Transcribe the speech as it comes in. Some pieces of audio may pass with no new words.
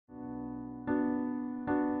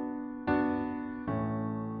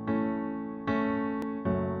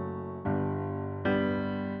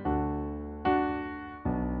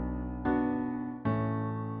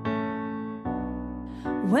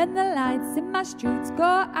When the lights in my streets go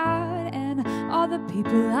out and all the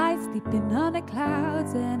people lie sleeping on the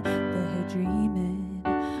clouds and they're dreaming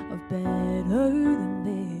of better than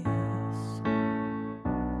this,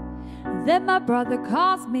 then my brother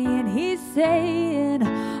calls me and he's saying,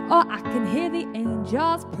 oh, I can hear the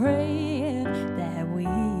angels praying that we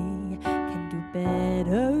can do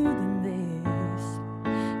better than this.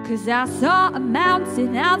 'Cause I saw a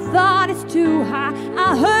mountain, I thought it's too high.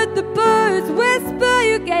 I heard the birds whisper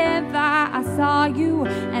you can't fly. I saw you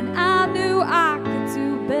and I knew I could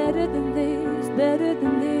do better than this, better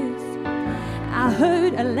than this. I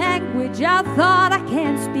heard a language I thought I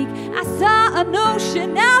can't speak. I saw an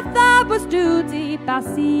ocean I thought was too deep. I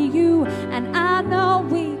see you and I know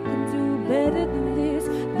we can do better than this,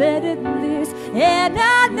 better than this. And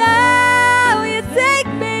I know you take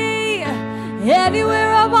me anywhere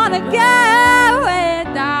I wanna go,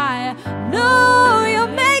 and I know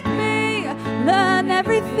you'll make me learn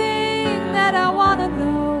everything that I wanna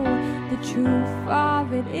know. The truth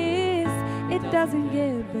of it is, it doesn't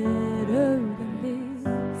get better than this.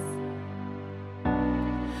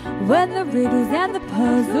 When the riddles and the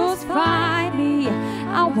puzzles find me,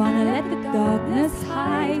 I wanna let the darkness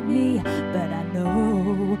hide me, but I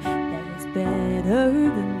know that it's better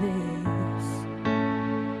than this.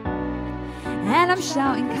 And I'm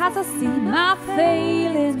shouting 'cause I see my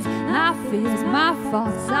failings, my fears, my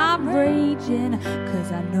faults. I'm raging 'cause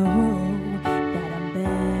I know that I'm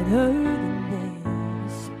better than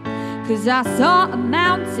this. 'Cause I saw a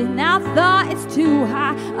mountain, I thought it's too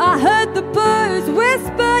high. I heard the birds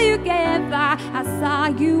whisper you can't fly. I saw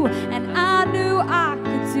you and I knew I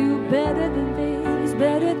could do better than this,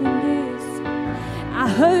 better than this. I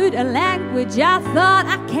heard a language I thought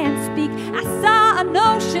I can't speak. I saw an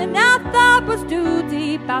ocean I thought was too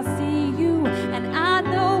deep. I see you and I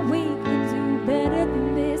know we can do better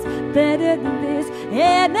than this, better than this.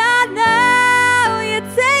 And I know you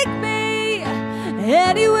take me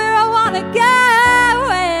anywhere I wanna go,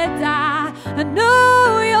 and I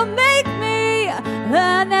know you'll make me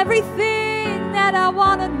learn everything that I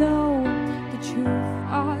wanna know. The truth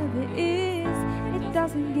of it is, it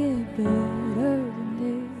doesn't get better.